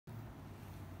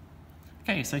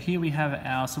Okay, so here we have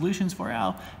our solutions for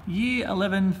our Year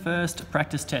 11 first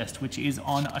practice test, which is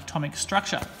on atomic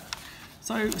structure.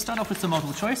 So start off with some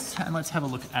multiple choice and let's have a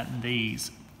look at these.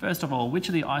 First of all, which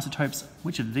of these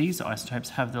isotopes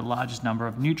have the largest number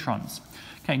of neutrons?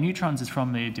 Okay, neutrons is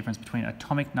from the difference between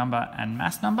atomic number and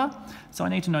mass number. So I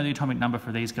need to know the atomic number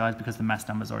for these guys because the mass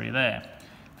number is already there.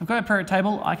 If I've got a periodic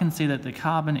table, I can see that the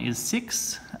carbon is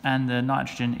 6 and the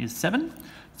nitrogen is 7.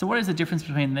 So what is the difference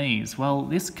between these? Well,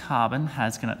 this carbon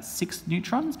has 6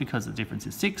 neutrons because the difference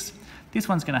is 6. This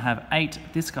one's going to have 8.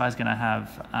 This guy's going to have,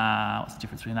 what's the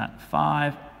difference between that?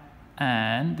 5.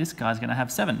 And this guy's going to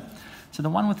have 7. So the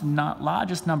one with the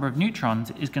largest number of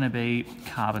neutrons is going to be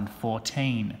carbon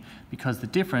 14 because the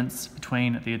difference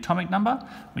between the atomic number,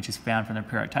 which is found from the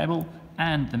periodic table,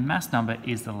 and the mass number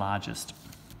is the largest.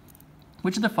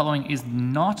 Which of the following is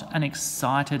not an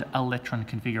excited electron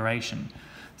configuration?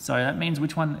 So that means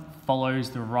which one follows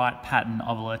the right pattern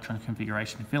of electron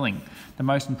configuration filling. The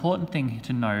most important thing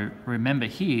to remember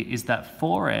here is that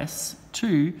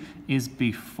 4s2 is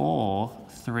before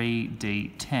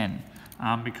 3d10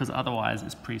 because otherwise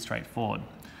it's pretty straightforward.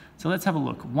 So let's have a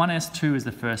look. 1s2 is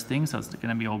the first thing, so it's going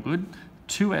to be all good.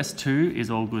 2s2 is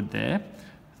all good there.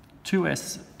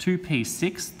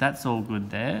 2p6, that's all good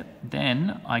there.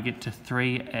 Then I get to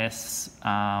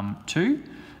 3s2.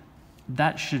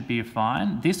 That should be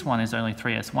fine. This one is only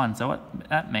 3s1, so what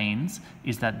that means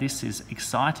is that this is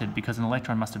excited because an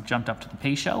electron must have jumped up to the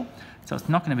p shell, so it's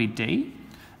not going to be d.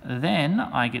 Then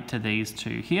I get to these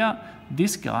two here.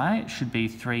 This guy should be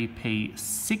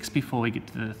 3p6 before we get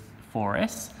to the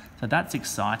 4s, so that's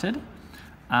excited.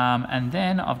 And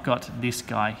then I've got this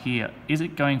guy here. Is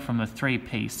it going from the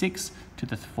 3p6 to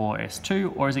the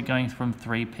 4s2, or is it going from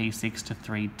 3p6 to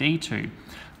 3d2?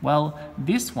 Well,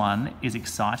 this one is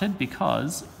excited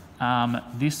because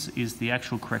this is the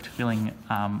actual correct filling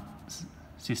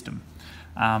system.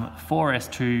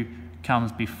 4s2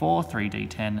 comes before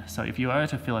 3d10, so if you were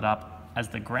to fill it up as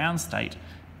the ground state,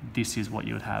 this is what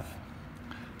you would have.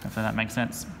 Hopefully that makes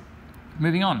sense.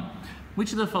 Moving on.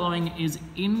 Which of the following is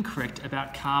incorrect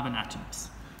about carbon atoms?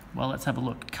 Well, let's have a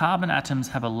look. Carbon atoms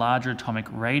have a larger atomic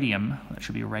radium, that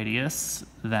should be radius,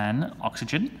 than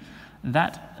oxygen.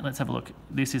 Let's have a look.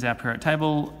 This is our periodic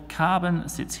table. Carbon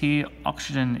sits here,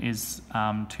 oxygen is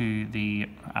to the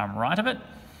right of it.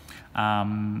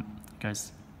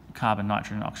 Goes carbon,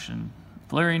 nitrogen, oxygen,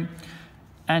 fluorine.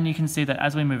 And you can see that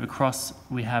as we move across,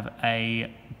 we have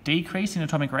a decrease in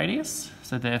atomic radius.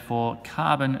 So therefore,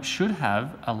 carbon should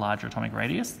have a larger atomic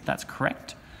radius. That's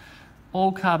correct.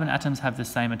 All carbon atoms have the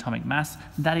same atomic mass.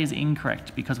 That is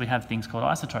incorrect because we have things called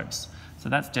isotopes. So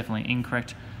that's definitely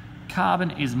incorrect.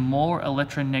 Carbon is more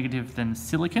electronegative than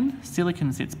silicon.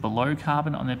 Silicon sits below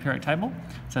carbon on the periodic table.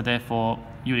 So therefore,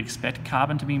 you would expect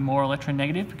carbon to be more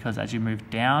electronegative because as you move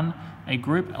down a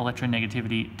group,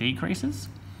 electronegativity decreases.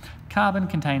 Carbon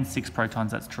contains 6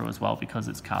 protons, that's true as well because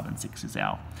it's carbon 6 is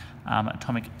our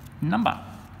atomic number.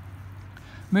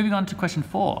 Moving on to question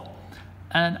 4.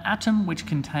 An atom which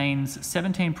contains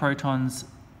 17 protons,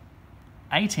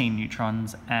 18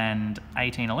 neutrons and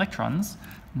 18 electrons,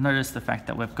 notice the fact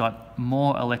that we've got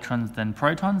more electrons than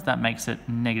protons, that makes it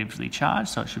negatively charged,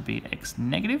 so it should be X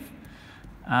negative.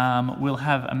 We'll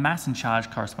have a mass and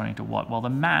charge corresponding to what? Well, the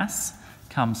mass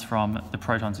comes from the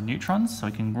protons and neutrons, so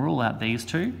we can rule out these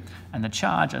two. And the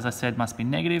charge, as I said, must be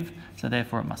negative, so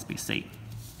therefore it must be C.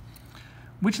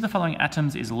 Which of the following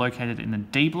atoms is located in the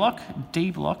D block?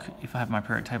 D block, if I have my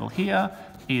periodic table here,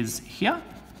 is here.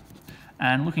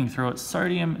 And looking through it,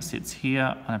 sodium sits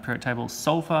here on a periodic table,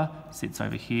 sulfur sits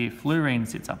over here, fluorine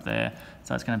sits up there,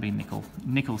 so it's going to be nickel.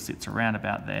 Nickel sits around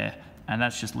about there, and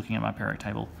that's just looking at my periodic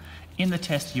table. In the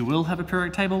test, you will have a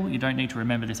periodic table. You don't need to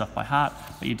remember this off by heart,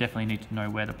 but you definitely need to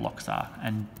know where the blocks are.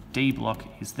 And D block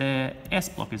is there, S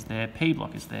block is there, P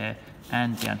block is there,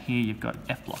 and down here you've got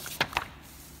F block.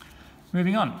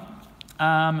 Moving on,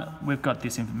 we've got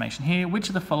this information here. Which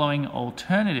of the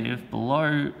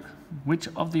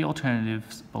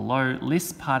alternatives below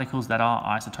lists particles that are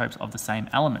isotopes of the same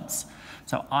elements?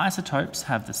 So isotopes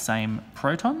have the same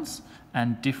protons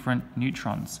and different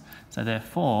neutrons. So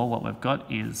therefore, what we've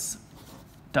got is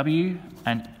W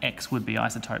and X would be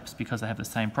isotopes because they have the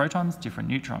same protons, different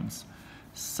neutrons.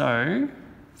 So,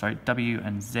 sorry, W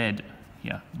and Z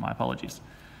here, my apologies.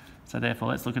 So therefore,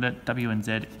 let's look at it. W and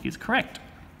Z is correct.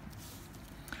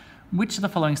 Which of the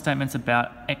following statements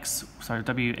about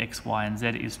W, X, Y, and Z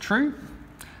is true?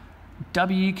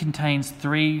 W contains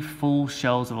 3 full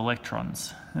shells of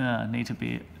electrons. Need to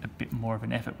be a bit more of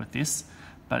an effort with this.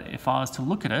 But if I was to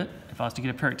look at it, if I was to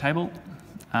get a periodic table,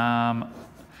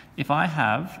 if I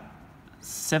have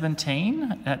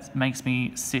 17, that makes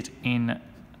me sit in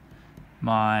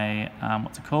my,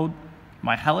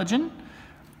 my halogen,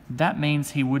 that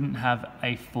means he wouldn't have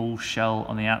a full shell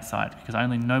on the outside because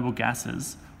only noble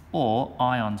gases or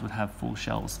ions would have full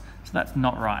shells. So that's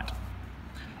not right.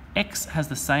 X has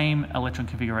the same electron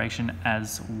configuration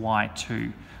as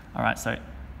Y2. All right, so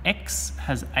X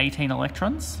has 18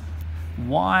 electrons.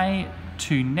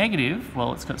 Y2 negative,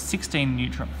 well, it's got 16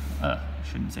 neutrons.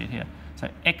 Shouldn't see it here. So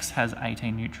X has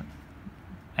 18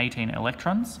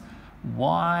 electrons.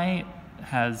 Y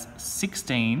has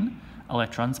 16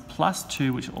 electrons plus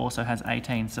 2, which also has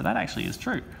 18. So that actually is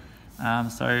true.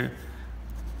 So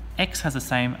X has the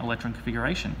same electron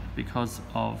configuration because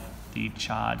of the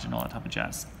charge and all that type of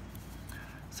jazz.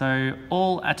 So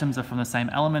all atoms are from the same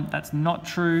element. That's not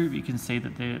true. You can see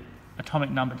that the atomic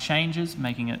number changes,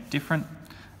 making it different.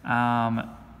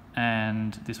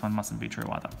 And this one mustn't be true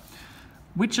either.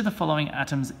 Which of the following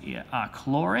atoms are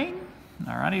chlorine?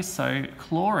 Alrighty, so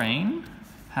chlorine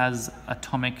has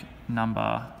atomic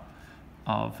number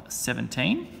of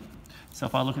 17. So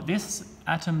if I look at this,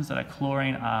 atoms that are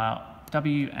chlorine are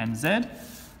W and Z,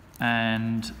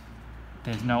 and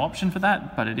there's no option for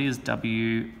that, but it is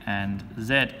W and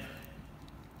Z.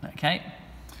 Okay.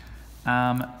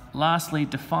 Lastly,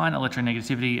 define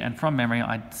electronegativity, and from memory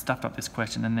I stuffed up this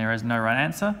question and there is no right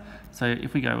answer. So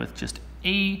if we go with just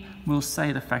E, we'll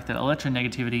say the fact that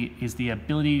electronegativity is the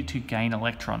ability to gain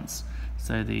electrons.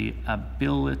 So the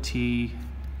ability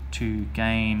to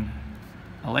gain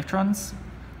electrons,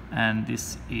 and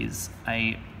this is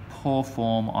a poor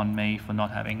form on me for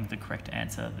not having the correct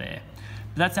answer there.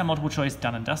 But that's our multiple choice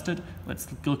done and dusted. Let's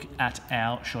look at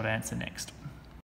our short answer next.